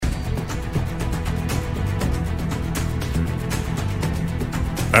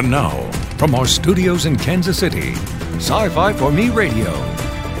And now, from our studios in Kansas City, Sci-Fi for Me Radio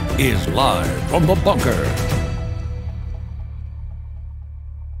is live from the bunker.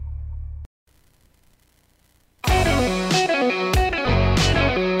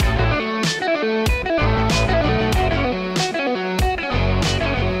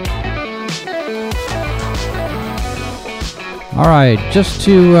 All right, just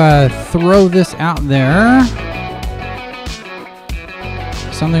to throw this out there,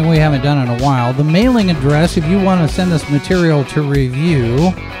 something we haven't done in a while. The mailing address, if you want to send us material to review,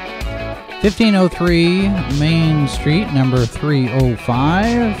 1503 Main Street, number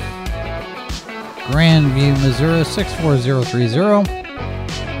 305, Grandview, Missouri, 64030.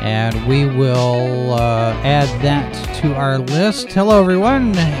 And we will add that to our list. Hello,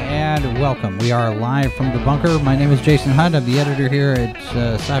 everyone, and welcome. We are live from the bunker. My name is Jason Hunt. I'm the editor here at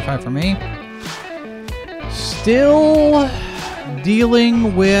Sci-Fi for Me. Still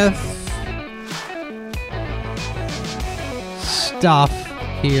dealing with stuff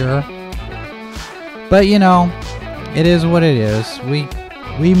here, but you know, it is what it is.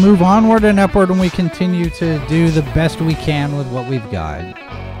 We move onward and upward, and we continue to do the best we can with what we've got.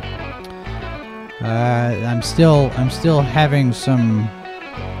 I'm still having some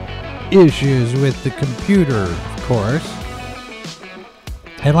issues with the computer, of course.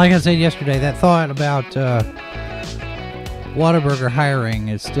 And like I said yesterday, that thought about Whataburger hiring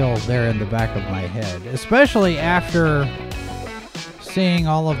is still there in the back of my head, especially after seeing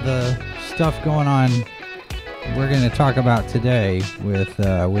all of the stuff going on we're going to talk about today with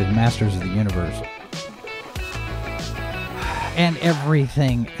Masters of the Universe and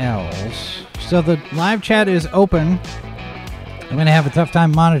everything else. So the live chat is open. I'm going to have a tough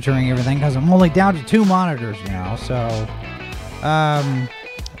time monitoring everything because I'm only down to 2 monitors now. So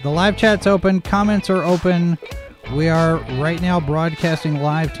the live chat's open. Comments are open. We are right now broadcasting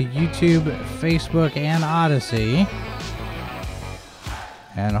live to YouTube, Facebook, and Odyssey.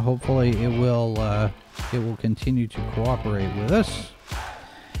 And hopefully it will continue to cooperate with us.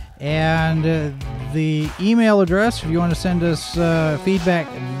 And the email address, if you want to send us feedback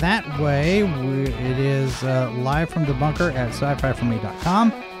that way, it is live from the bunker at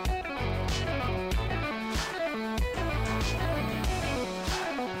sci-fi4me.com.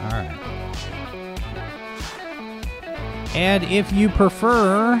 All right. And if you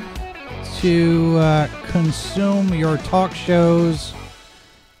prefer to consume your talk shows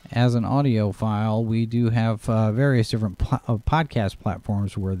as an audio file, we do have various different podcast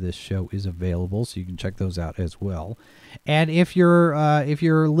platforms where this show is available, so you can check those out as well. And if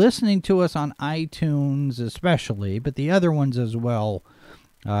you're listening to us on iTunes especially, but the other ones as well,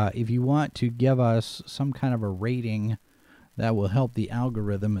 if you want to give us some kind of a rating, that will help the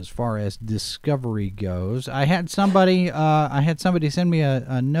algorithm as far as discovery goes. I had somebody send me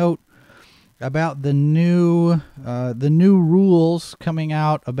a note about the new rules coming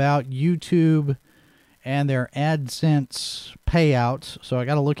out about YouTube and their AdSense payouts. So I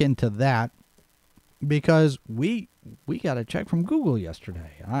got to look into that because we got a check from Google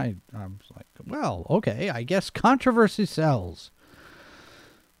yesterday. I was like, well, okay, I guess controversy sells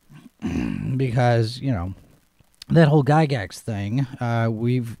because, you know, that whole Gygax thing,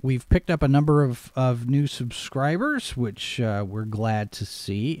 we've picked up a number of new subscribers, which we're glad to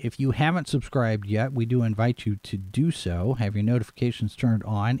see. If you haven't subscribed yet, we do invite you to do so. Have your notifications turned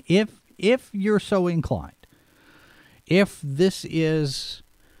on if you're so inclined. If this is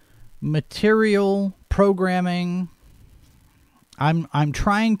material programming, I'm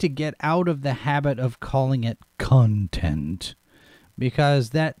trying to get out of the habit of calling it content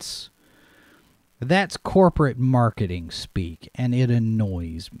because that's corporate marketing speak, and it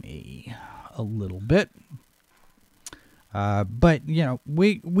annoys me a little bit. But you know,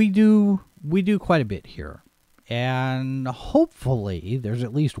 we do quite a bit here, and hopefully there's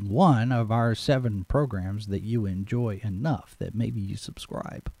at least one of our 7 programs that you enjoy enough that maybe you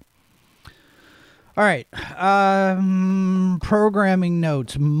subscribe. All right, programming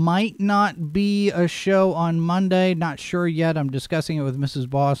notes. Might not be a show on Monday. Not sure yet. I'm discussing it with Mrs.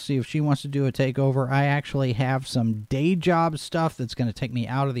 Boss, see if she wants to do a takeover. I actually have some day job stuff that's going to take me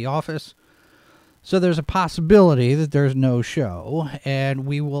out of the office. So there's a possibility that there's no show, and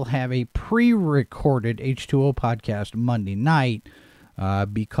we will have a pre-recorded H2O podcast Monday night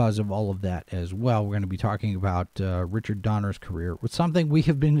because of all of that as well. We're going to be talking about Richard Donner's career, with something we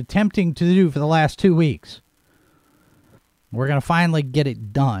have been attempting to do for the last 2 weeks. We're going to finally get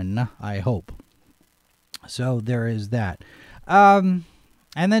it done, I hope. So there is that. And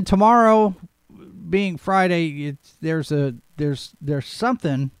then tomorrow, being Friday, there's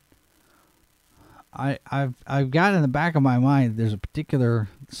something I've got in the back of my mind there's a particular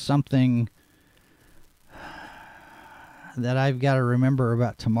something that I've got to remember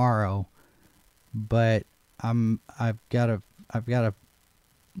about tomorrow, but I've got to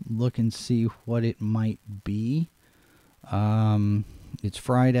look and see what it might be. It's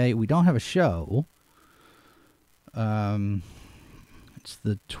Friday. We don't have a show. It's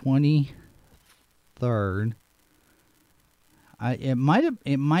the 23rd. It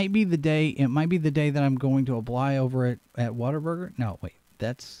might be the day that I'm going to apply over at Whataburger. No, wait,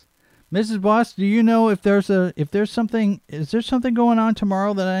 that's Mrs. Boss. Do you know if there's something going on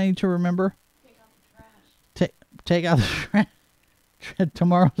tomorrow that I need to remember? Take out the trash. Take out the trash.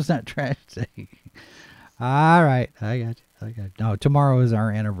 Tomorrow's not trash day. All right, I got you. No, tomorrow is our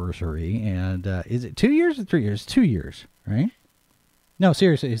anniversary, and is it 2 years or 3 years? 2 years, right? No,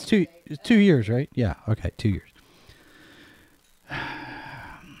 seriously, it's 2 years, right? Yeah, okay, 2 years.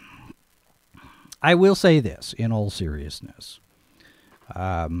 I will say this in all seriousness.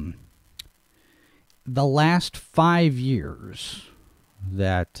 The last 5 years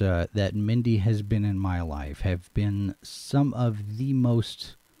that Mindy has been in my life have been some of the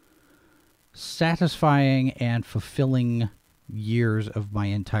most satisfying and fulfilling years of my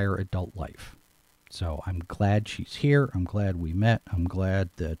entire adult life. So I'm glad she's here. I'm glad we met. I'm glad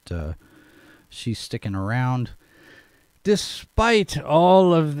that she's sticking around, despite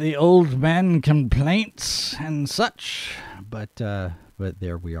all of the old man complaints and such. But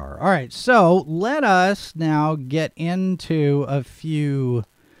there we are. All right, so let us now get into a few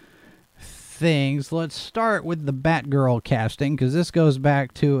things. Let's start with the Batgirl casting, because this goes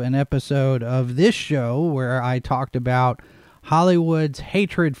back to an episode of this show where I talked about Hollywood's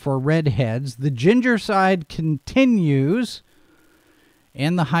hatred for redheads. The ginger side continues.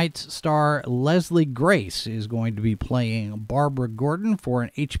 In the Heights star Leslie Grace is going to be playing Barbara Gordon for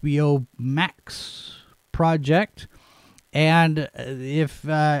an HBO Max project. And if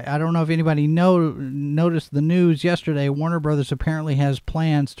I don't know if anybody noticed the news yesterday, Warner Brothers apparently has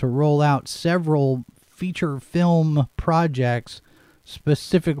plans to roll out several feature film projects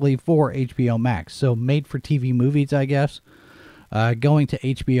specifically for HBO Max. So made-for-TV movies, I guess, going to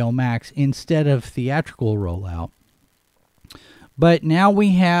HBO Max instead of theatrical rollout. But now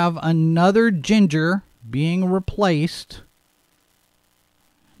we have another ginger being replaced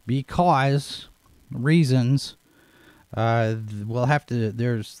because reasons. We'll have to.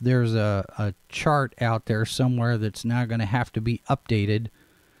 There's a chart out there somewhere that's now going to have to be updated.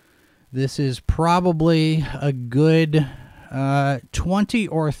 This is probably a good 20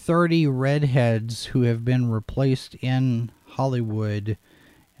 or 30 redheads who have been replaced in Hollywood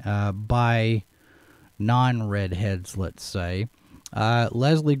by non-redheads, let's say.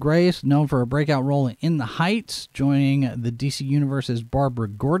 Leslie Grace, known for a breakout role in In the Heights, joining the DC Universe as Barbara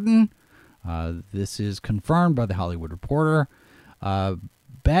Gordon. This is confirmed by The Hollywood Reporter.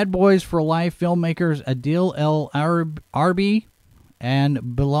 Bad Boys for Life filmmakers Adil El Arbi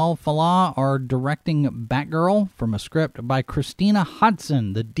and Bilal Fallah are directing Batgirl from a script by Christina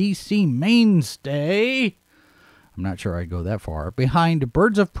Hodson, the DC mainstay. I'm not sure I'd go that far. Behind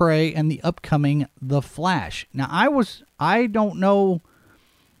Birds of Prey and the upcoming The Flash. Now, I don't know,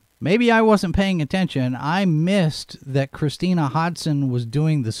 maybe I wasn't paying attention. I missed that Christina Hodson was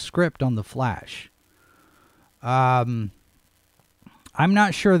doing the script on The Flash. I'm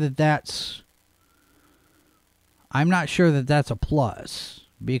not sure that that's a plus,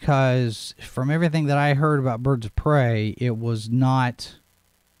 because from everything that I heard about Birds of Prey, it was not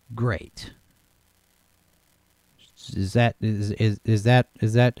great. Is that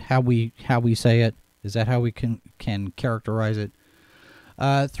how we say it? Is that how we can characterize it?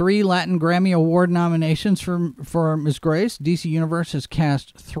 3 Latin Grammy Award nominations for Ms. Grace. DC Universe has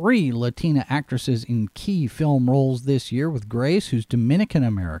cast 3 Latina actresses in key film roles this year, with Grace, who's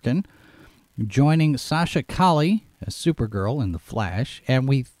Dominican-American, joining Sasha Calle as Supergirl in The Flash. And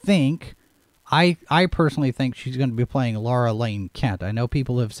we think, I personally think she's going to be playing Laura Lane Kent. I know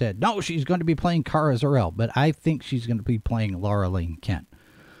people have said, no, she's going to be playing Kara Zor-El, but I think she's going to be playing Laura Lane Kent.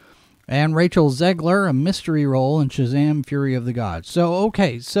 And Rachel Zegler, a mystery role in Shazam! Fury of the Gods. So,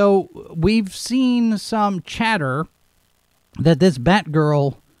 okay, so we've seen some chatter that this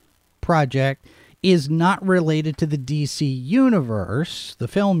Batgirl project is not related to the DC universe, the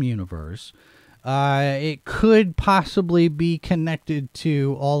film universe. It could possibly be connected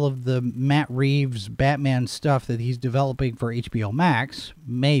to all of the Matt Reeves Batman stuff that he's developing for HBO Max,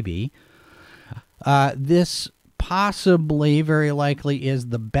 maybe. This possibly, very likely, is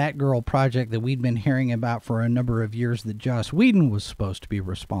the Batgirl project that we'd been hearing about for a number of years that Joss Whedon was supposed to be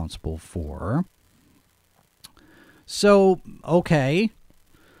responsible for. So, okay.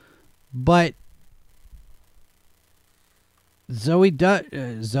 But Zoe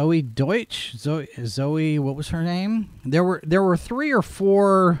Deutsch, Zoe, what was her name? There were 3 or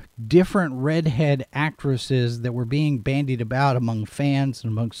 4 different redhead actresses that were being bandied about among fans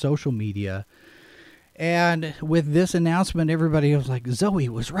and among social media. And with this announcement, everybody was like, Zoe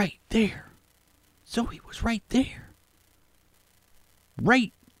was right there. Zoe was right there.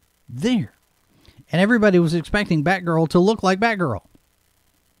 Right there. And everybody was expecting Batgirl to look like Batgirl.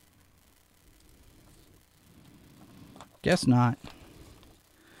 Guess not.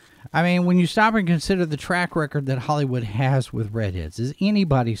 I mean, when you stop and consider the track record that Hollywood has with redheads, is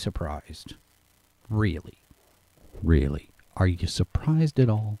anybody surprised? Really? Really? Are you surprised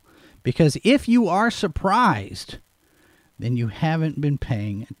at all? Because if you are surprised, then you haven't been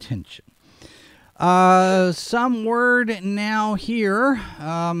paying attention. Some word now here.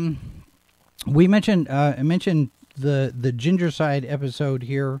 I mentioned the Gingerside episode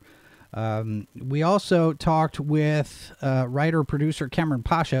here. We also talked with writer-producer Cameron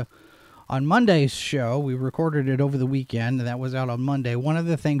Pasha on Monday's show. We recorded it over the weekend, and that was out on Monday. One of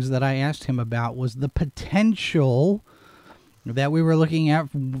the things that I asked him about was the potential that we were looking at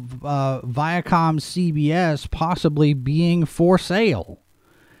Viacom CBS possibly being for sale.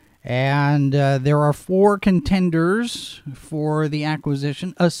 And there are 4 contenders for the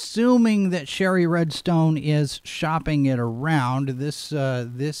acquisition, assuming that Sherry Redstone is shopping it around. This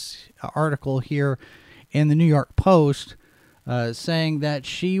article here in the New York Post saying that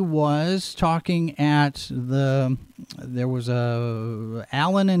she was talking at there was a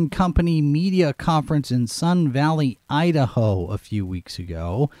Allen and Company media conference in Sun Valley, Idaho a few weeks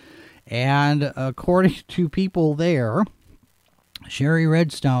ago. And according to people there, Sherry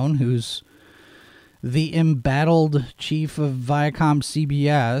Redstone, who's the embattled chief of Viacom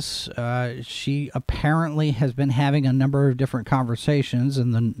CBS, she apparently has been having a number of different conversations,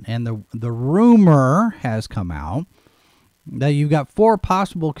 and the rumor has come out that you've got 4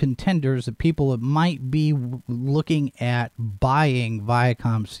 possible contenders of people that might be looking at buying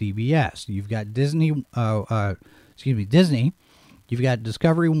Viacom CBS. You've got Disney. You've got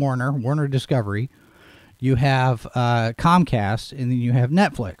Discovery Warner Discovery. You have Comcast, and then you have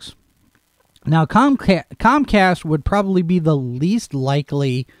Netflix. Now, Comcast would probably be the least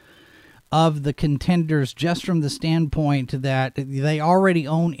likely of the contenders, just from the standpoint that they already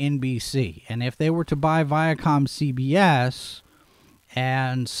own NBC. And if they were to buy Viacom CBS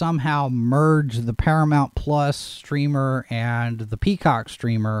and somehow merge the Paramount Plus streamer and the Peacock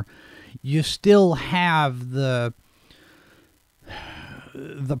streamer, you still have the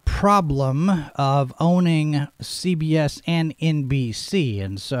problem of owning CBS and NBC,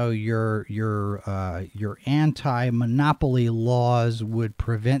 and so your anti-monopoly laws would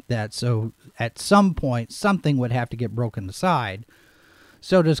prevent that. So at some point, something would have to get broken aside.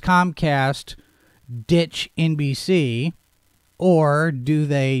 So does Comcast ditch NBC, or do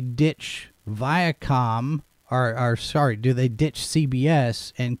they ditch Viacom? Do they ditch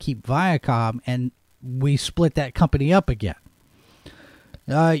CBS and keep Viacom, and we split that company up again?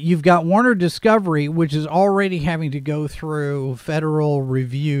 You've got Warner Discovery, which is already having to go through federal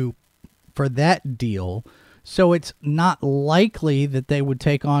review for that deal. So it's not likely that they would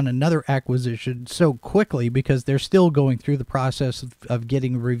take on another acquisition so quickly, because they're still going through the process of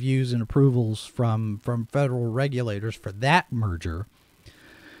getting reviews and approvals from federal regulators for that merger.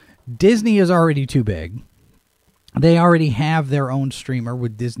 Disney is already too big. They already have their own streamer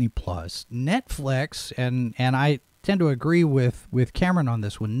with Disney Plus. Netflix, and I tend to agree with Cameron on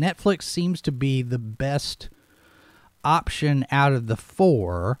this one. Netflix seems to be the best option out of the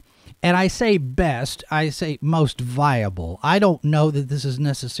 4. And I say best, I say most viable. I don't know that this is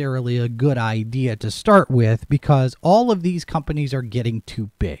necessarily a good idea to start with, because all of these companies are getting too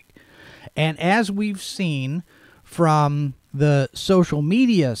big. And as we've seen from the social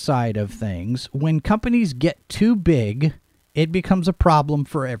media side of things, when companies get too big, it becomes a problem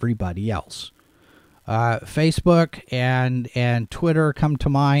for everybody else. Facebook and Twitter come to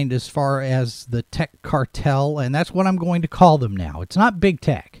mind as far as the tech cartel, and that's what I'm going to call them now. It's not big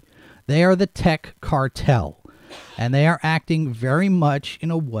tech. They are the tech cartel, and they are acting very much in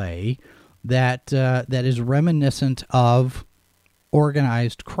a way that is reminiscent of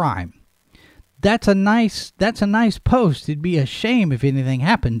organized crime. That's a nice post. It'd be a shame if anything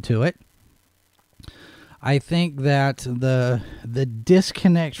happened to it. I think that the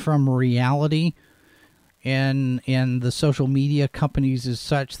disconnect from reality in the social media companies is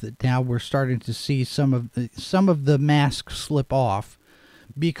such that now we're starting to see some of the masks slip off,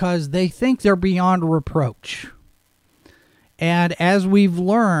 because they think they're beyond reproach. And as we've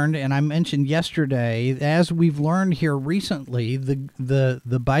learned, and I mentioned yesterday, as we've learned here recently, the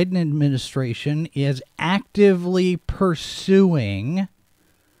Biden administration is actively pursuing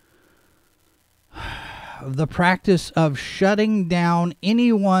the practice of shutting down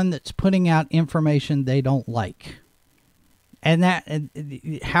anyone that's putting out information they don't like. And that,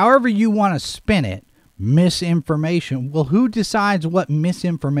 however you want to spin it, misinformation. Well, who decides what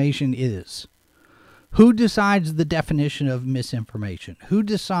misinformation is? Who decides the definition of misinformation? Who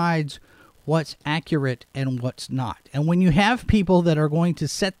decides what's accurate and what's not? And when you have people that are going to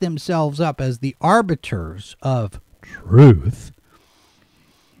set themselves up as the arbiters of truth,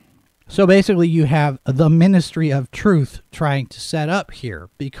 so basically you have the Ministry of Truth trying to set up here,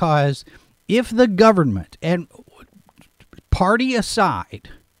 because if the government, and party aside,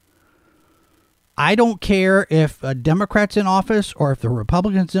 I don't care if a Democrat's in office or if the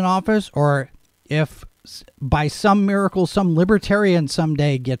Republican's in office, or if by some miracle some libertarian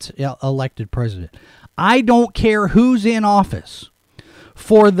someday gets elected president. I don't care who's in office.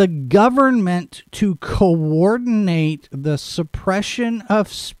 For the government to coordinate the suppression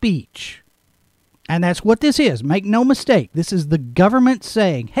of speech, and that's what this is. Make no mistake. This is the government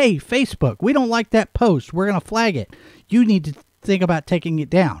saying, hey, Facebook, we don't like that post. We're going to flag it. You need to think about taking it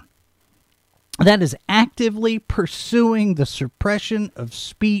down. That is actively pursuing the suppression of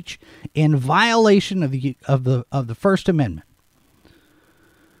speech in violation of the First Amendment.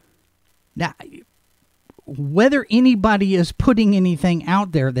 Now, whether anybody is putting anything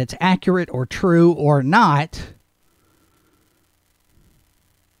out there that's accurate or true or not,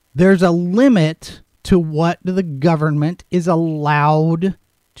 there's a limit to what the government is allowed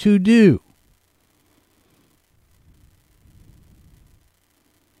to do.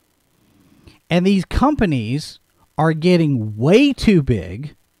 And these companies are getting way too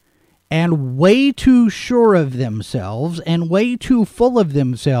big and way too sure of themselves and way too full of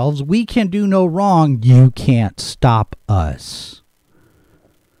themselves. We can do no wrong. You can't stop us.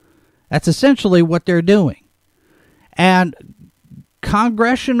 That's essentially what they're doing. And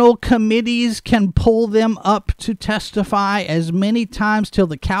congressional committees can pull them up to testify as many times till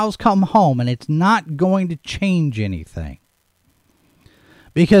the cows come home, and it's not going to change anything.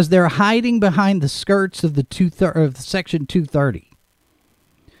 Because they're hiding behind the skirts of the Section 230.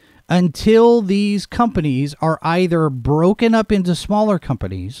 Until these companies are either broken up into smaller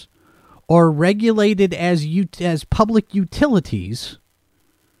companies or regulated as public utilities,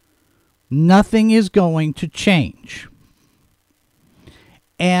 nothing is going to change.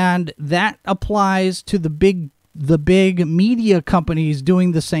 And that applies to the big media companies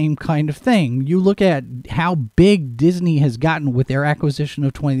doing the same kind of thing. You look at how big Disney has gotten with their acquisition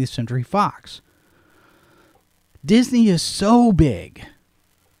of 20th Century Fox. Disney is so big.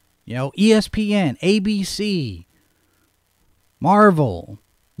 You know, ESPN, ABC, Marvel,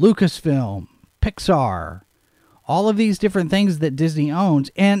 Lucasfilm, Pixar, all of these different things that Disney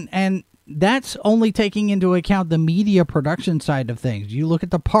owns, and that's only taking into account the media production side of things. You look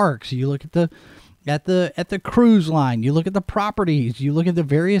at the parks, you look at the cruise line, you look at the properties, you look at the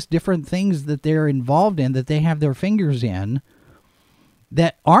various different things that they're involved in, that they have their fingers in,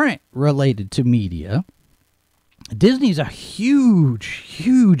 that aren't related to media. Disney's a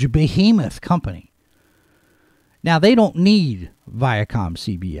huge behemoth company. Now, they don't need Viacom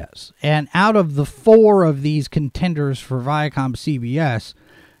CBS. And out of the 4 of these contenders for Viacom CBS,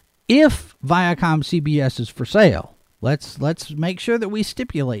 if Viacom CBS is for sale, let's make sure that we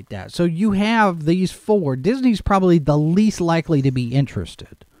stipulate that. So you have these 4. Disney's probably the least likely to be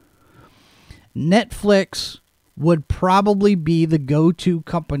interested. Netflix would probably be the go-to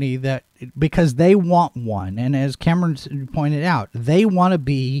company, that because they want one. And as Cameron pointed out, they want to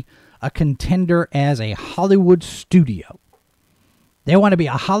be a contender as a Hollywood studio. They want to be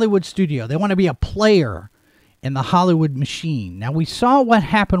a Hollywood studio. They want to be a player in the Hollywood machine. Now, we saw what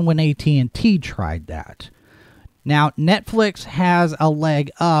happened when AT&T tried that. Now, Netflix has a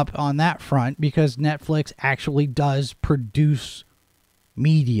leg up on that front because Netflix actually does produce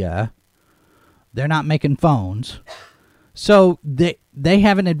media. They're not making phones. So they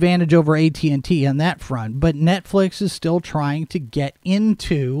have an advantage over AT&T on that front, but Netflix is still trying to get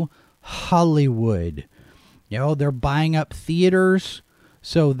into Hollywood. You know, they're buying up theaters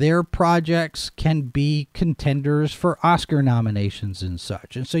so their projects can be contenders for Oscar nominations and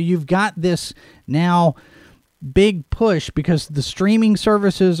such. And so you've got this now big push because the streaming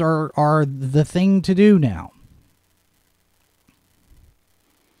services are the thing to do now.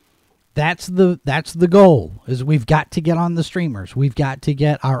 That's the goal, is we've got to get on the streamers. We've got to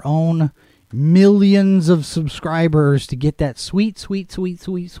get our own millions of subscribers to get that sweet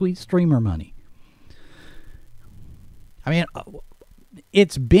streamer money. I mean,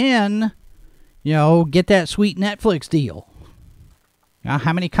 it's been, get that sweet Netflix deal.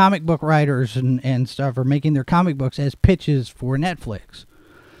 How many comic book writers and stuff are making their comic books as pitches for Netflix?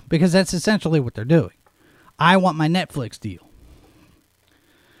 Because that's essentially what they're doing. I want my Netflix deal.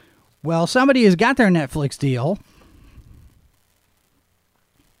 Well, somebody has got their Netflix deal.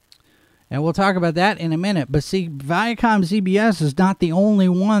 And we'll talk about that in a minute. But see, Viacom CBS is not the only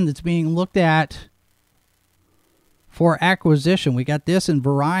one that's being looked at for acquisition. We got this in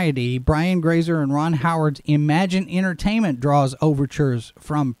Variety. Brian Grazer and Ron Howard's Imagine Entertainment draws overtures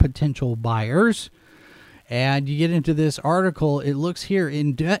from potential buyers. And you get into this article, it looks here,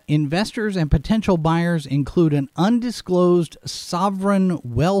 investors and potential buyers include an undisclosed sovereign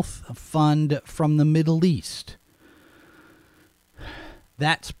wealth fund from the Middle East.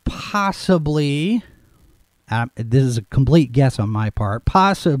 That's possibly, this is a complete guess on my part,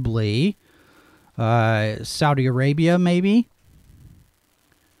 possibly Saudi Arabia, maybe.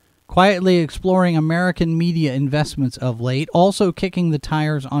 Quietly exploring American media investments of late, also kicking the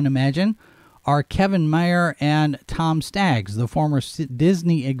tires on Imagine, are Kevin Mayer and Tom Staggs, the former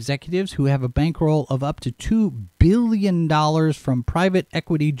Disney executives who have a bankroll of up to $2 billion from private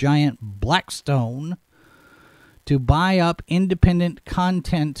equity giant Blackstone to buy up independent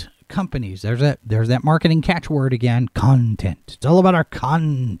content companies. There's that marketing catchword again, content. It's all about our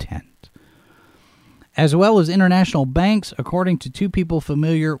content. As well as international banks, according to two people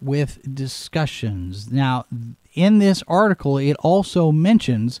familiar with discussions. Now, in this article, it also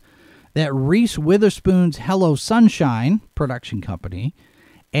mentions that Reese Witherspoon's Hello Sunshine production company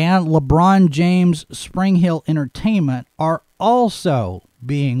and LeBron James Spring Hill Entertainment are also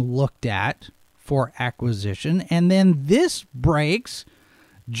being looked at for acquisition. And then this breaks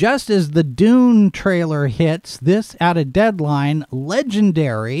just as the Dune trailer hits. This out of Deadline,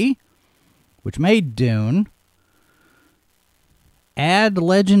 Legendary, which made Dune, add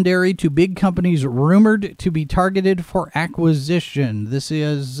Legendary to big companies rumored to be targeted for acquisition. This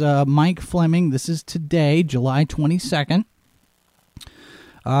is Mike Fleming. This is today, July 22nd.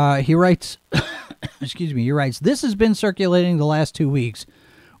 He writes, he writes, this has been circulating the last 2 weeks,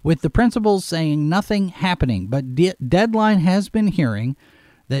 with the principals saying nothing happening, but Deadline has been hearing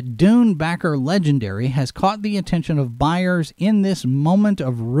that Dune backer Legendary has caught the attention of buyers in this moment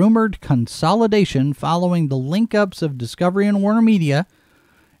of rumored consolidation following the link-ups of Discovery and Warner Media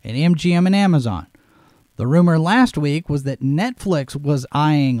and MGM and Amazon. The rumor last week was that Netflix was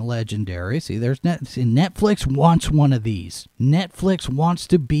eyeing Legendary. See, Netflix wants one of these. Netflix wants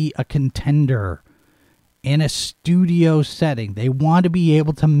to be a contender in a studio setting. They want to be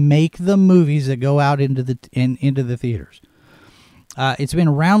able to make the movies that go out into the theaters. It's been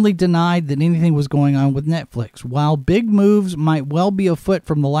roundly denied that anything was going on with Netflix. While big moves might well be afoot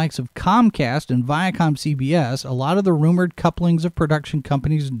from the likes of Comcast and Viacom CBS, a lot of the rumored couplings of production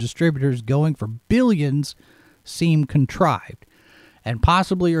companies and distributors going for billions seem contrived, and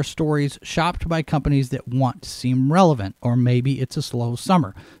possibly are stories shopped by companies that want to seem relevant, or maybe it's a slow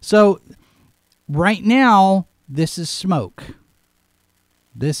summer. So right now, this is smoke.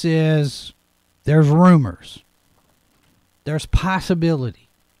 There's rumors. There's possibility.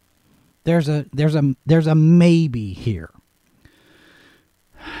 There's a maybe here.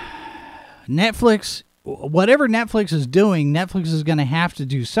 Netflix, whatever Netflix is doing, Netflix is going to have to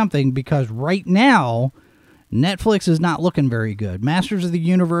do something, because right now Netflix is not looking very good. Masters of the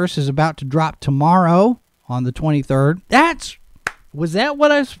Universe is about to drop tomorrow on the 23rd. Was that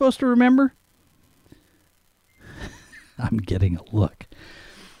what I was supposed to remember? I'm getting a look.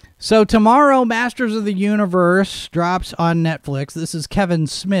 So tomorrow, Masters of the Universe drops on Netflix. This is Kevin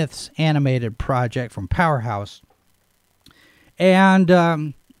Smith's animated project from Powerhouse. And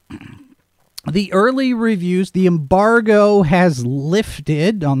the early reviews, the embargo has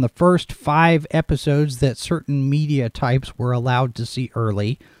lifted on the first 5 episodes that certain media types were allowed to see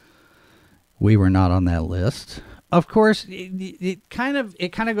early. We were not on that list. Of course, it kind of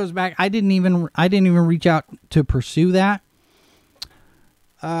goes back. I didn't even reach out to pursue that.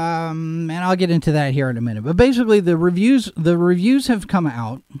 And I'll get into that here in a minute. But basically, the reviews have come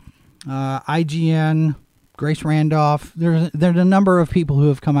out. IGN, Grace Randolph. There's a number of people who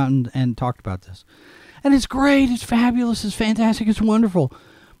have come out and talked about this. And it's great. It's fabulous. It's fantastic. It's wonderful.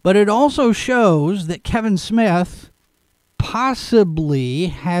 But it also shows that Kevin Smith possibly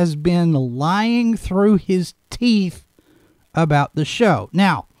has been lying through his teeth about the show.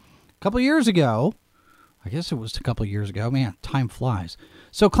 Now, a couple years ago, I guess it was a couple years ago. Man, time flies.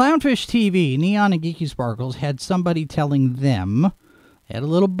 So Clownfish TV, Neon and Geeky Sparkles, had somebody telling them, had a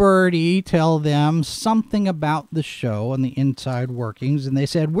little birdie tell them something about the show and the inside workings. And they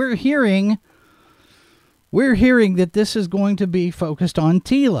said, we're hearing we're hearing that this is going to be focused on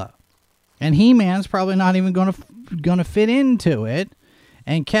Teela. And He-Man's probably not even going to fit into it.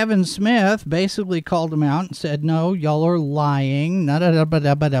 And Kevin Smith basically called him out and said, no, y'all are lying.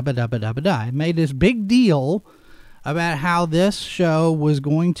 I made this big deal about how this show was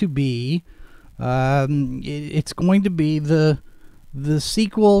going to be, it's going to be the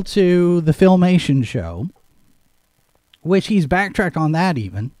sequel to the Filmation show, which he's backtracked on that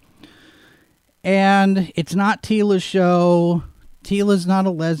even. And it's not Teela's show. Teela's not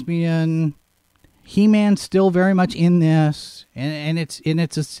a lesbian. He-Man's still very much in this, and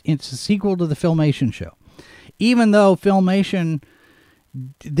it's a sequel to the Filmation show. Even though Filmation,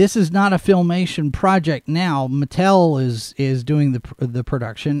 this is not a Filmation project now. Mattel is doing the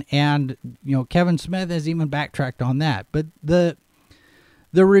production, and Kevin Smith has even backtracked on that. But the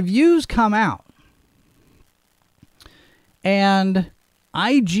reviews come out, and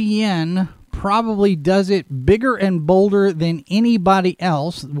IGN probably does it bigger and bolder than anybody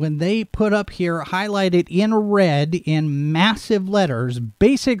else when they put up here, highlighted in red in massive letters,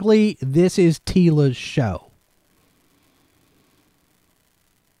 basically, this is Teela's show.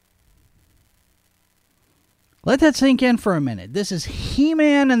 Let that sink in for a minute. This is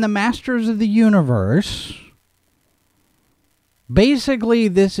He-Man and the Masters of the Universe. Basically,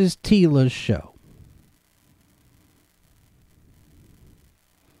 this is Teela's show.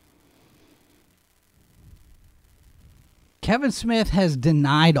 Kevin Smith has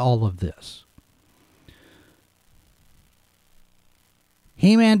denied all of this.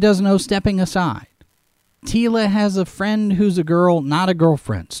 He-Man does no stepping aside. Teela has a friend who's a girl, not a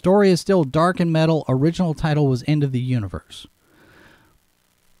girlfriend. Story is still dark and metal. Original title was End of the Universe.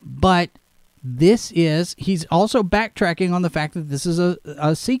 But he's also backtracking on the fact that this is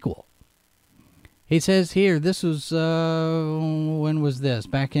a sequel. He says here, this was, when was this?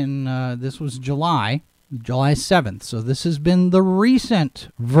 Back in, this was July 7th. So this has been the recent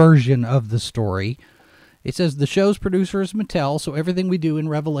version of the story. It says the show's producer is Mattel, so everything we do in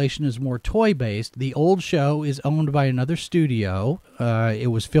Revelation is more toy-based. The old show is owned by another studio. It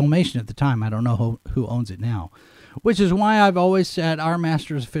was Filmation at the time. I don't know who owns it now. Which is why I've always said our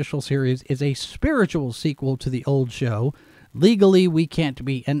Masters official series is a spiritual sequel to the old show. Legally, we can't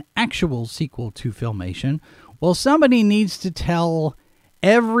be an actual sequel to Filmation. Well, somebody needs to tell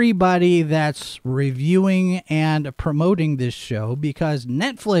everybody that's reviewing and promoting this show, because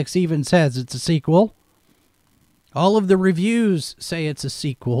Netflix even says it's a sequel. All of the reviews say it's a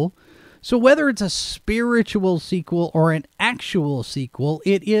sequel. So whether it's a spiritual sequel or an actual sequel,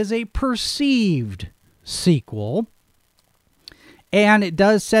 it is a perceived sequel. And it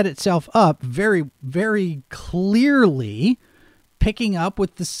does set itself up very, very clearly, picking up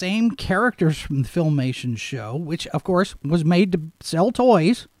with the same characters from the Filmation show, which, of course, was made to sell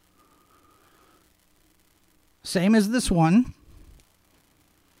toys. Same as this one.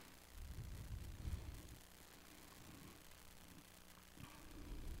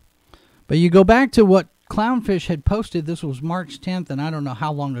 But you go back to what Clownfish had posted. This was March 10th, and I don't know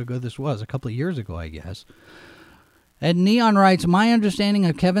how long ago this was. A couple of years ago, I guess. And Neon writes, my understanding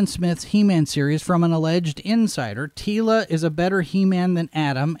of Kevin Smith's He-Man series from an alleged insider, Teela is a better He-Man than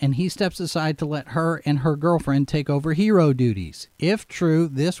Adam, and he steps aside to let her and her girlfriend take over hero duties. If true,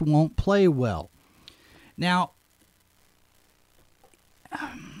 this won't play well. Now,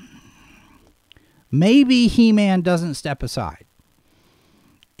 maybe He-Man doesn't step aside.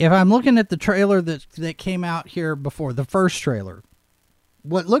 If I'm looking at the trailer that came out here before, the first trailer,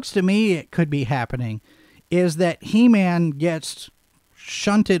 what looks to me it could be happening is that He-Man gets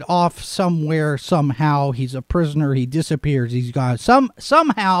shunted off somewhere somehow. He's a prisoner. He disappears. He's gone.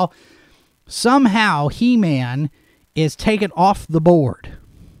 Somehow He-Man is taken off the board.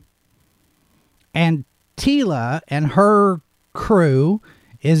 And Teela and her crew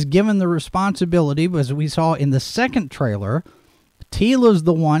is given the responsibility, as we saw in the second trailer. Teela's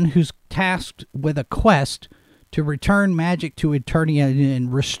the one who's tasked with a quest to return magic to Eternia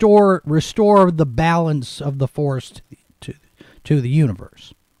and restore the balance of the Force to the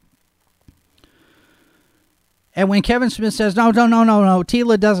universe. And when Kevin Smith says, no,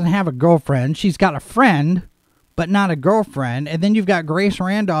 Teela doesn't have a girlfriend. She's got a friend, but not a girlfriend. And then you've got Grace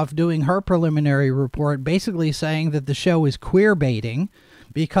Randolph doing her preliminary report, basically saying that the show is queer baiting,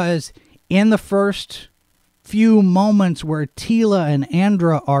 because in the first few moments where Teela and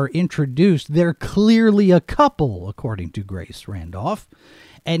Andra are introduced, they're clearly a couple, according to Grace Randolph.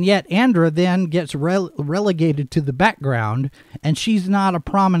 And yet Andra then gets relegated to the background, and she's not a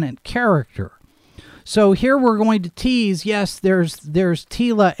prominent character. So here we're going to tease, yes, there's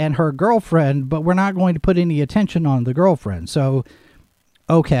Teela and her girlfriend, but we're not going to put any attention on the girlfriend. So,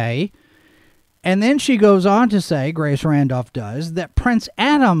 okay. And then she goes on to say, Grace Randolph does, that Prince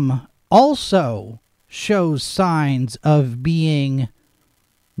Adam also shows signs of being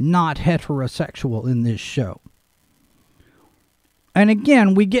not heterosexual in this show. And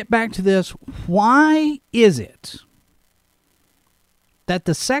again, we get back to this. Why is it that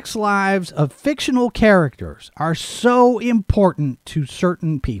the sex lives of fictional characters are so important to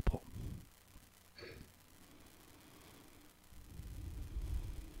certain people?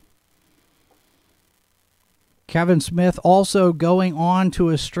 Kevin Smith also going on to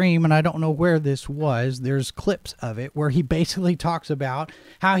a stream, and I don't know where this was, there's clips of it, where he basically talks about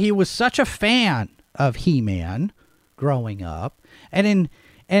how he was such a fan of He-Man growing up. And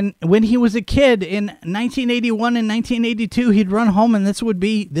when he was a kid in 1981 and 1982, he'd run home and this would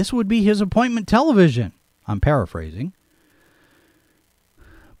be his appointment television. I'm paraphrasing.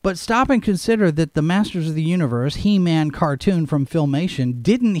 But stop and consider that the Masters of the Universe He-Man cartoon from Filmation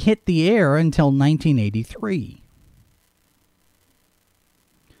didn't hit the air until 1983.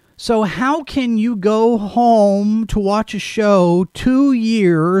 So how can you go home to watch a show 2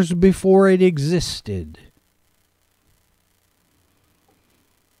 years before it existed?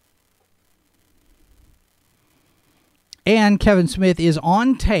 And Kevin Smith is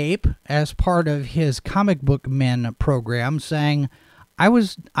on tape as part of his Comic Book Men program saying, I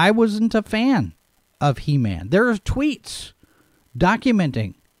wasn't a fan of He-Man. There are tweets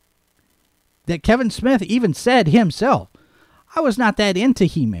documenting that Kevin Smith even said himself, I was not that into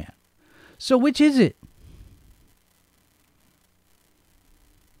He-Man. So which is it?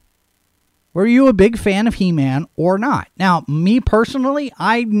 Were you a big fan of He-Man or not? Now, me personally,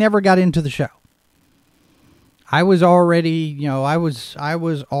 I never got into the show. I was already, I was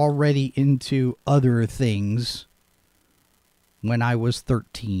already into other things when I was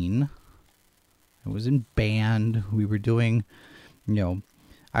 13. I was in band. We were doing,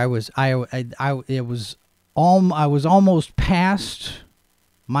 I was almost past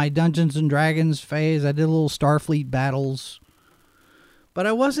my Dungeons and Dragons phase. I did a little Starfleet battles, but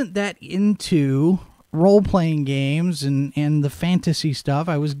I wasn't that into role-playing games and the fantasy stuff.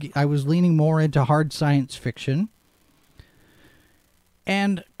 I was leaning more into hard science fiction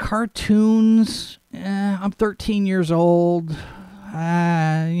and cartoons. I'm 13 years old.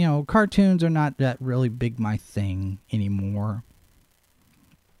 Cartoons are not that really big my thing anymore.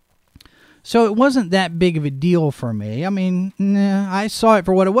 So it wasn't that big of a deal for me. I mean, I saw it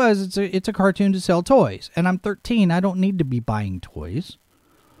for what it was. It's a cartoon to sell toys. And I'm 13. I don't need to be buying toys.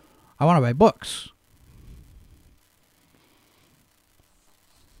 I want to buy books.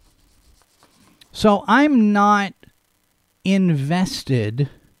 So I'm not invested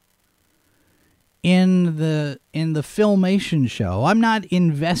in the Filmation show. I'm not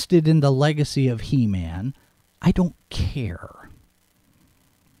invested in the legacy of He-Man. I don't care.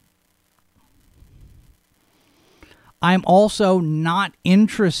 I'm also not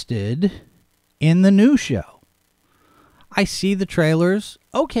interested in the new show. I see the trailers.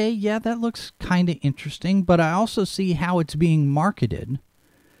 Okay, yeah, that looks kind of interesting, but I also see how it's being marketed,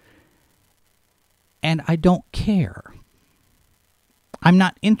 and I don't care. I'm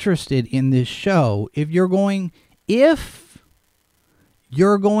not interested in this show. If you're going to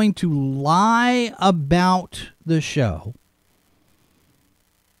lie about the show,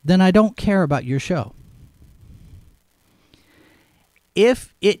 then I don't care about your show.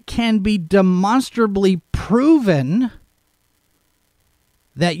 If it can be demonstrably proven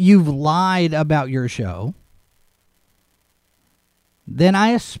that you've lied about your show, then I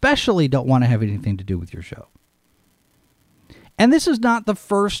especially don't want to have anything to do with your show. And this is not the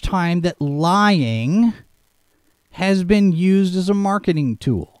first time that lying has been used as a marketing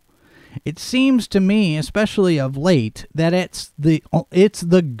tool. It seems to me, especially of late, that it's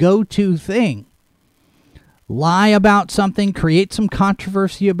the go-to thing. Lie about something, create some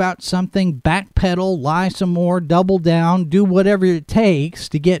controversy about something, backpedal, lie some more, double down, do whatever it takes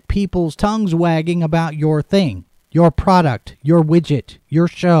to get people's tongues wagging about your thing, your product, your widget, your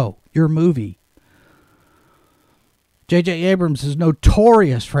show, your movie. J.J. Abrams is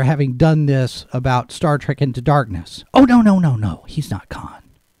notorious for having done this about Star Trek Into Darkness. Oh, no. He's not gone.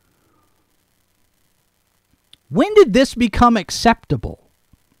 When did this become acceptable?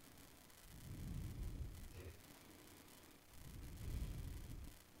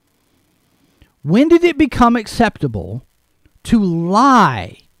 When did it become acceptable to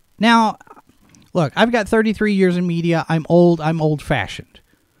lie? Now, look, I've got 33 years in media. I'm old-fashioned.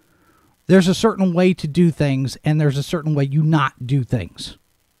 There's a certain way to do things, and there's a certain way you not do things.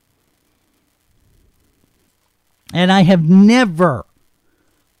 And I have never,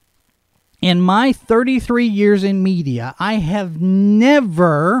 in my 33 years in media, I have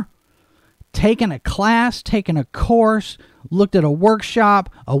never taken a class, taken a course, looked at a workshop,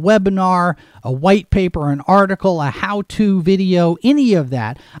 a webinar, a white paper, an article, a how-to video, any of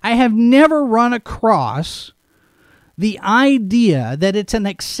that. I have never run across the idea that it's an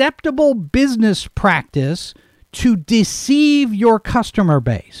acceptable business practice to deceive your customer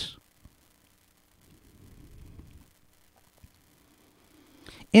base.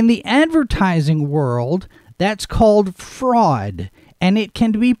 In the advertising world, that's called fraud, and it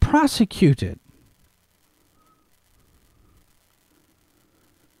can be prosecuted.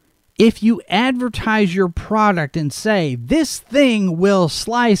 If you advertise your product and say, this thing will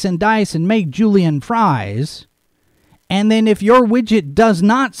slice and dice and make julienne fries, and then if your widget does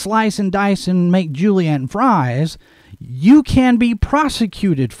not slice and dice and make julienne fries, you can be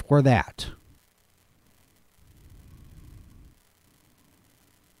prosecuted for that.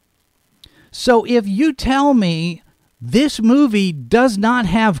 So if you tell me this movie does not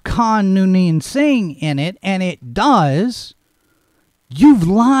have Khan Noonien Singh in it, and it does, you've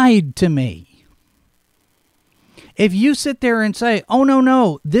lied to me. If you sit there and say, oh,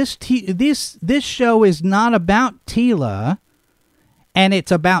 no, this show is not about Tila, and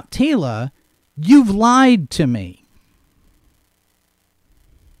it's about Tila, you've lied to me.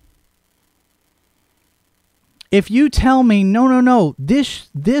 If you tell me, no,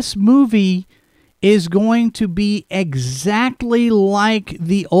 this movie is going to be exactly like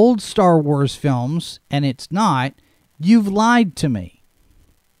the old Star Wars films, and it's not, you've lied to me.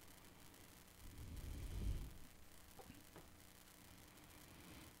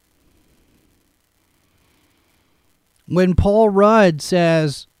 When Paul Rudd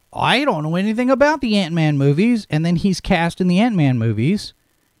says, I don't know anything about the Ant-Man movies, and then he's cast in the Ant-Man movies,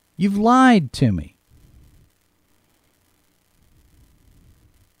 you've lied to me.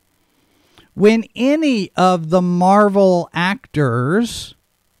 When any of the Marvel actors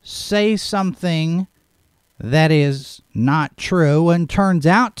say something that is not true and turns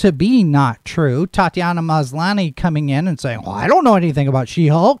out to be not true, Tatiana Maslany coming in and saying, well, I don't know anything about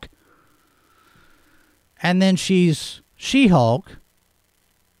She-Hulk, and then she's She-Hulk,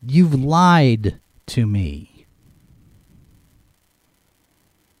 you've lied to me.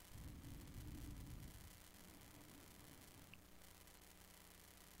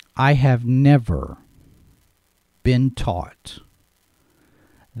 I have never been taught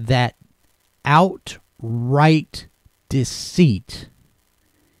that outright deceit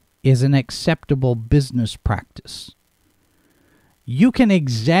is an acceptable business practice. You can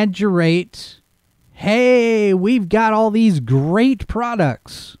exaggerate, hey, we've got all these great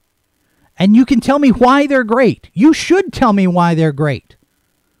products, and you can tell me why they're great. You should tell me why they're great.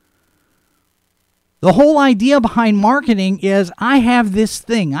 The whole idea behind marketing is I have this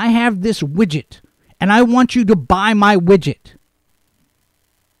thing, I have this widget, and I want you to buy my widget.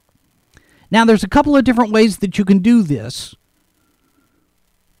 Now, there's a couple of different ways that you can do this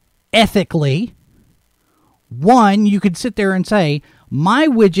ethically. One, you could sit there and say, my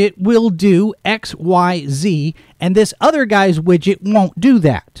widget will do X, Y, Z, and this other guy's widget won't do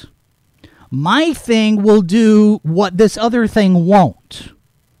that. My thing will do what this other thing won't.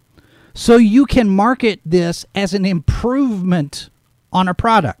 So you can market this as an improvement on a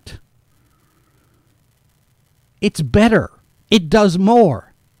product. It's better. It does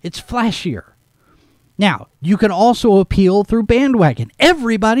more. It's flashier. Now, you can also appeal through bandwagon.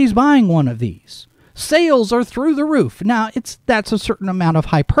 Everybody's buying one of these. Sales are through the roof. Now, that's a certain amount of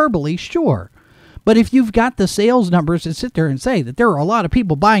hyperbole, sure. But if you've got the sales numbers to sit there and say that there are a lot of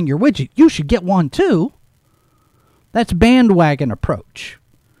people buying your widget, you should get one too. That's bandwagon approach.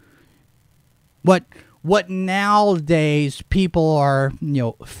 What nowadays people are,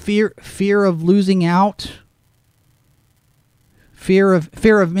 fear of losing out, fear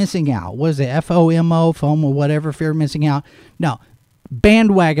of missing out. What is it? FOMO, FOMO, whatever, fear of missing out. No,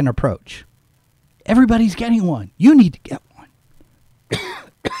 bandwagon approach. Everybody's getting one. You need to get one.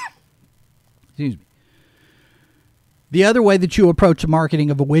 Excuse me. The other way that you approach the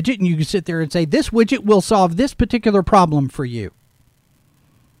marketing of a widget, and you can sit there and say, this widget will solve this particular problem for you.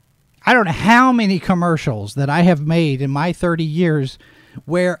 I don't know how many commercials that I have made in my 30 years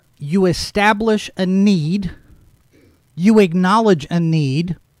where you establish a need, you acknowledge a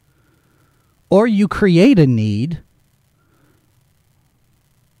need, or you create a need,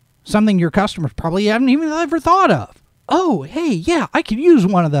 something your customers probably haven't even ever thought of. Oh, hey, yeah, I could use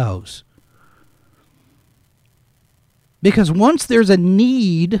one of those. Because once there's a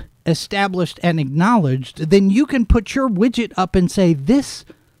need established and acknowledged, then you can put your widget up and say, this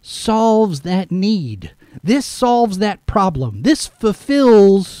solves that need. This solves that problem. This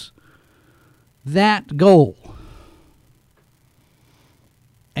fulfills that goal.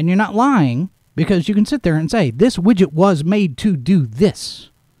 And you're not lying because you can sit there and say, this widget was made to do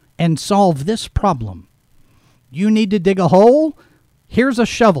this and solve this problem. You need to dig a hole? Here's a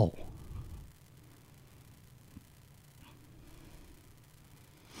shovel.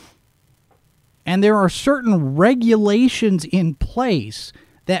 And there are certain regulations in place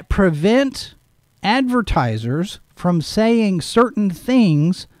that prevent advertisers from saying certain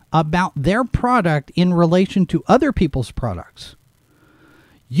things about their product in relation to other people's products.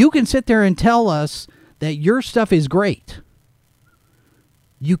 You can sit there and tell us that your stuff is great.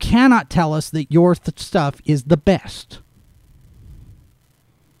 You cannot tell us that your stuff is the best.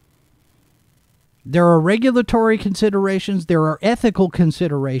 There are regulatory considerations. There are ethical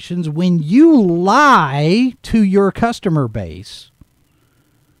considerations. When you lie to your customer base,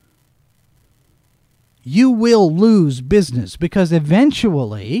 you will lose business because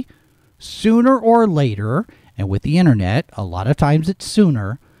eventually, sooner or later, and with the internet, a lot of times it's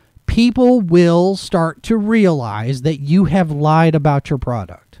sooner, people will start to realize that you have lied about your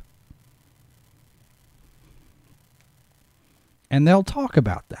product. And they'll talk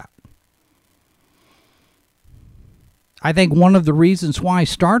about that. I think one of the reasons why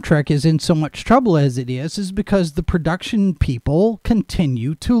Star Trek is in so much trouble as it is because the production people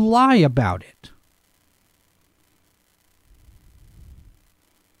continue to lie about it.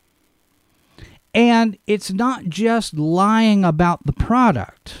 And it's not just lying about the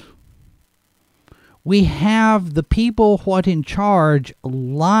product. We have the people what in charge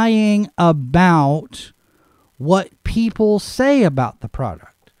lying about what people say about the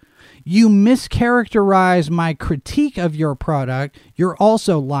product. You mischaracterize my critique of your product, you're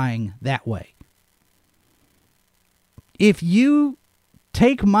also lying that way. If you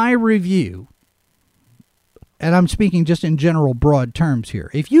take my review, and I'm speaking just in general broad terms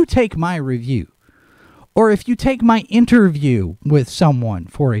here, if you take my review, or if you take my interview with someone,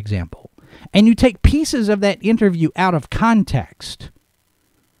 for example, and you take pieces of that interview out of context,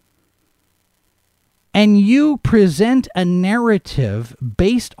 and you present a narrative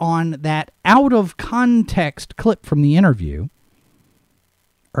based on that out-of-context clip from the interview,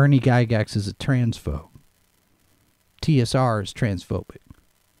 Ernie Gygax is a transphobe. TSR is transphobic.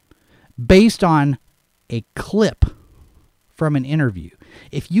 Based on a clip from an interview.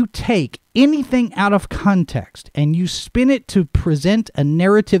 If you take anything out of context and you spin it to present a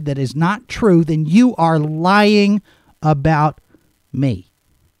narrative that is not true, then you are lying about me.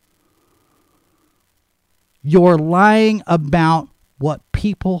 You're lying about what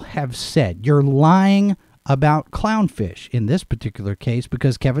people have said. You're lying about Clownfish in this particular case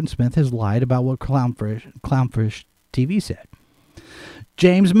because Kevin Smith has lied about what Clownfish TV said.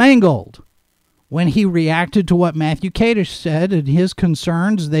 James Mangold, when he reacted to what Matthew Kadish said and his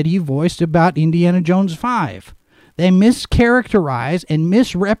concerns that he voiced about Indiana Jones 5, they mischaracterize and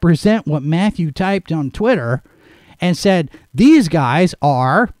misrepresent what Matthew typed on Twitter and said, these guys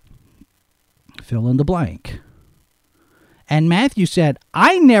are fill in the blank. And Matthew said,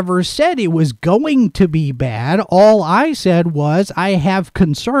 I never said it was going to be bad. All I said was I have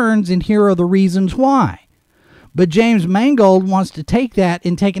concerns and here are the reasons why. But James Mangold wants to take that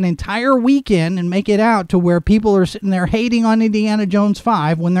and take an entire weekend and make it out to where people are sitting there hating on Indiana Jones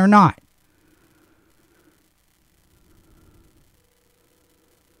 5 when they're not.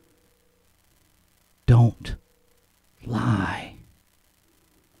 Don't lie.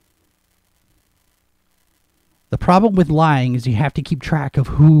 The problem with lying is you have to keep track of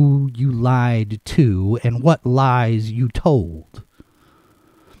who you lied to and what lies you told.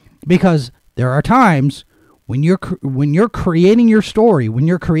 Because there are times when you're creating your story, when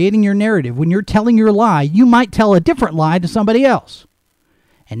you're creating your narrative, when you're telling your lie, you might tell a different lie to somebody else.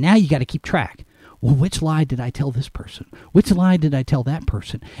 And now you got to keep track. Well, which lie did I tell this person? Which lie did I tell that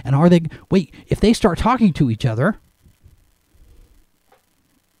person? And are they, wait, if they start talking to each other,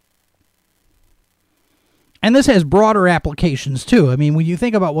 and this has broader applications too. I mean, when you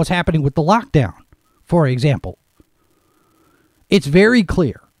think about what's happening with the lockdown, for example, it's very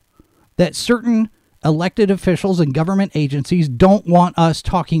clear that certain elected officials and government agencies don't want us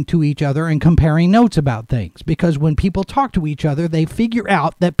talking to each other and comparing notes about things. Because when people talk to each other, they figure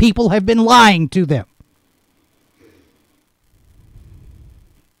out that people have been lying to them.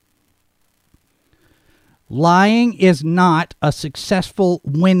 Lying is not a successful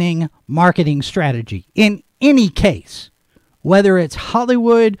winning marketing strategy in any case, whether it's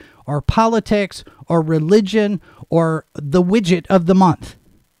Hollywood or politics or religion or the widget of the month.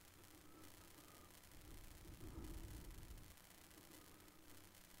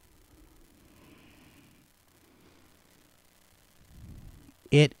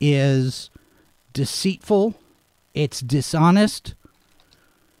 It is deceitful, it's dishonest,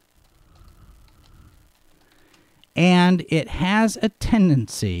 And it has a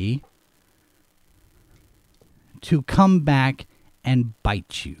tendency to come back and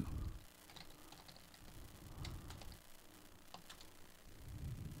bite you.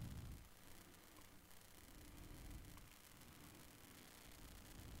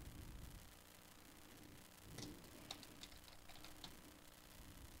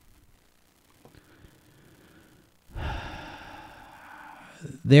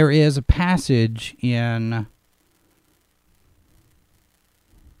 There is a passage in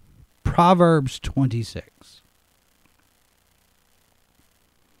Proverbs 26.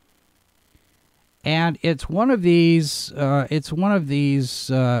 And it's one of these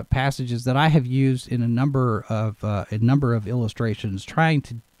passages that I have used in a number of illustrations, trying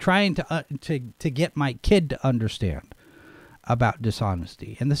to get my kid to understand about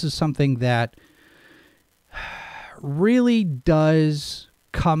dishonesty. And this is something that really does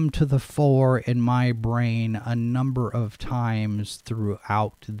come to the fore in my brain a number of times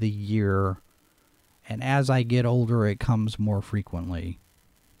throughout the year. And as I get older, it comes more frequently.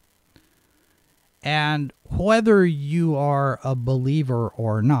 And whether you are a believer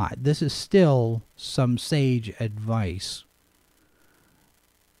or not, this is still some sage advice.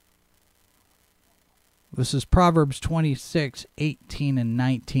 This is Proverbs 26, 18 and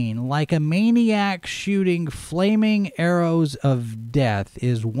 19. Like a maniac shooting flaming arrows of death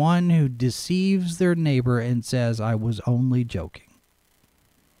is one who deceives their neighbor and says, I was only joking.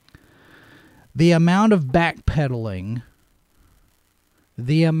 The amount of backpedaling,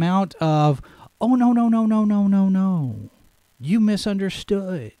 the amount of, oh, no, you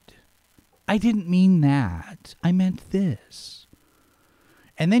misunderstood. I didn't mean that. I meant this.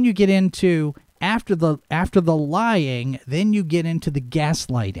 And then you get into, after the lying, then you get into the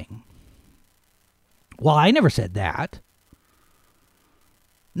gaslighting. Well, I never said that.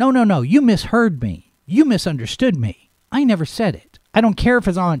 No, you misheard me. You misunderstood me. I never said it. I don't care if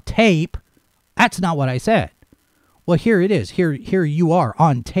it's on tape. That's not what I said. Well, here it is. Here you are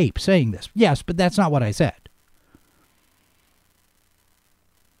on tape saying this. Yes, but that's not what I said.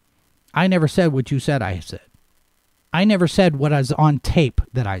 I never said what you said I said. I never said what was on tape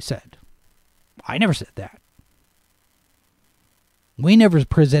that I said. I never said that. We never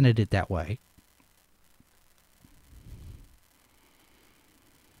presented it that way.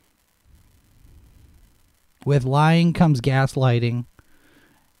 With lying comes gaslighting,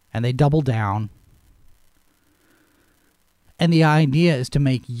 and they double down. And the idea is to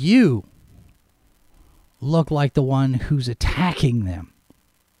make you look like the one who's attacking them,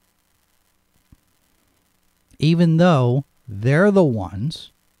 even though they're the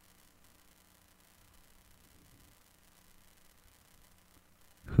ones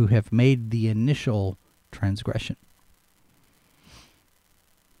who have made the initial transgression.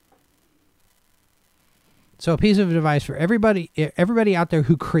 So a piece of advice for everybody out there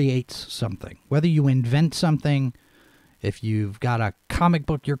who creates something, whether you invent something, if you've got a comic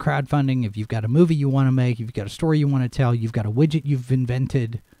book you're crowdfunding, if you've got a movie you want to make, if you've got a story you want to tell, you've got a widget you've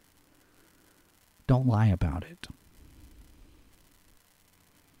invented, don't lie about it.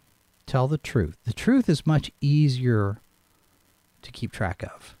 Tell the truth. The truth is much easier to keep track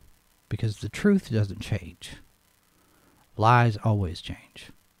of because the truth doesn't change. Lies always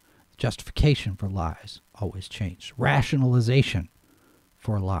change. Justification for lies always change. Rationalization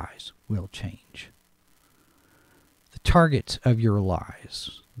for lies will change. The targets of your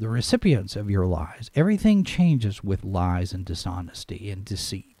lies, the recipients of your lies, everything changes with lies and dishonesty and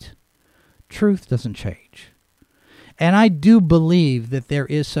deceit. Truth doesn't change. And I do believe that there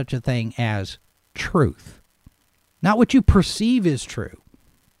is such a thing as truth. Not what you perceive is true.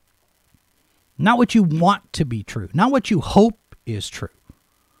 Not what you want to be true. Not what you hope is true.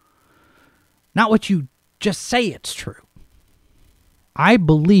 Not what you just say it's true. I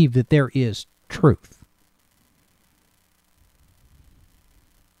believe that there is truth.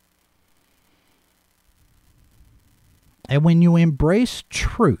 And when you embrace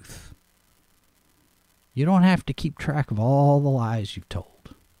truth, you don't have to keep track of all the lies you've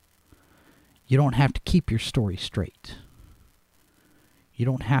told. You don't have to keep your story straight. You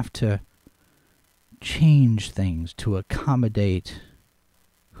don't have to change things to accommodate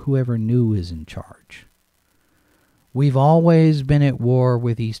whoever new is in charge. We've always been at war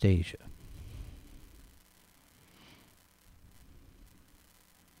with East Asia.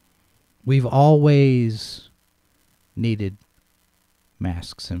 We've always needed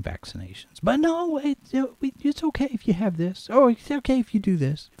masks and vaccinations. But no, it's okay if you have this. Oh, it's okay if you do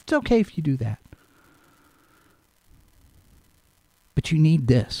this. It's okay if you do that. But you need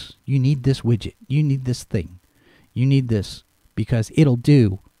this. You need this widget. You need this thing. You need this because it'll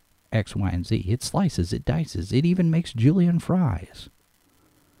do X, Y, and Z. It slices, it dices, it even makes julienne fries.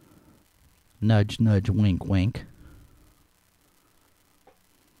 Nudge, nudge, wink, wink.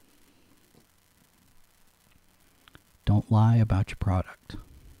 Don't lie about your product.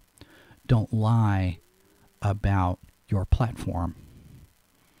 Don't lie about your platform.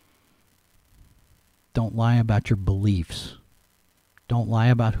 Don't lie about your beliefs. Don't lie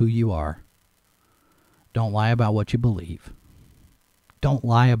about who you are. Don't lie about what you believe. Don't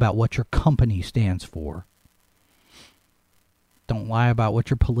lie about what your company stands for. Don't lie about what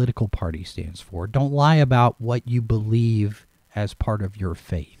your political party stands for. Don't lie about what you believe as part of your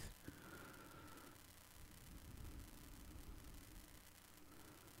faith.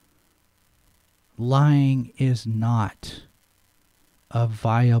 Lying is not a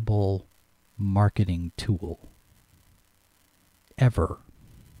viable marketing tool. Ever.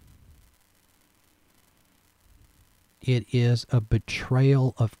 It is a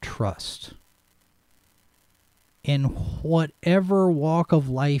betrayal of trust. In whatever walk of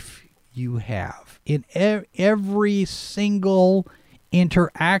life you have, in every single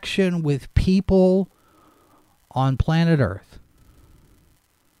interaction with people on planet Earth,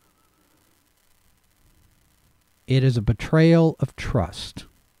 it is a betrayal of trust.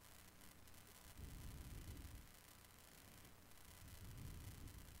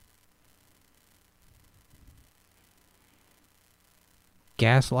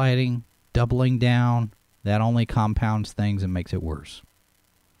 Gaslighting, doubling down, that only compounds things and makes it worse.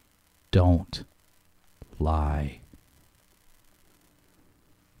 Don't lie.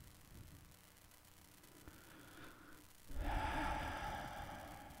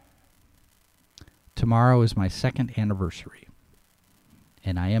 Tomorrow is my 2nd anniversary,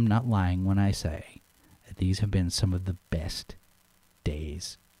 and I am not lying when I say that these have been some of the best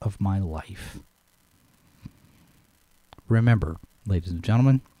days of my life. Remember, ladies and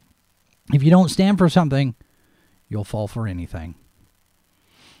gentlemen, if you don't stand for something, you'll fall for anything.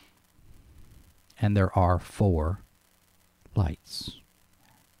 And there are 4 lights.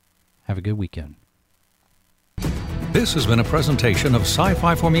 Have a good weekend. This has been a presentation of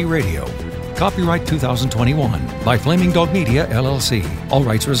Sci-Fi for Me Radio. Copyright 2021 by Flaming Dog Media, LLC. All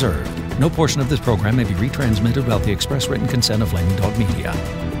rights reserved. No portion of this program may be retransmitted without the express written consent of Flaming Dog Media.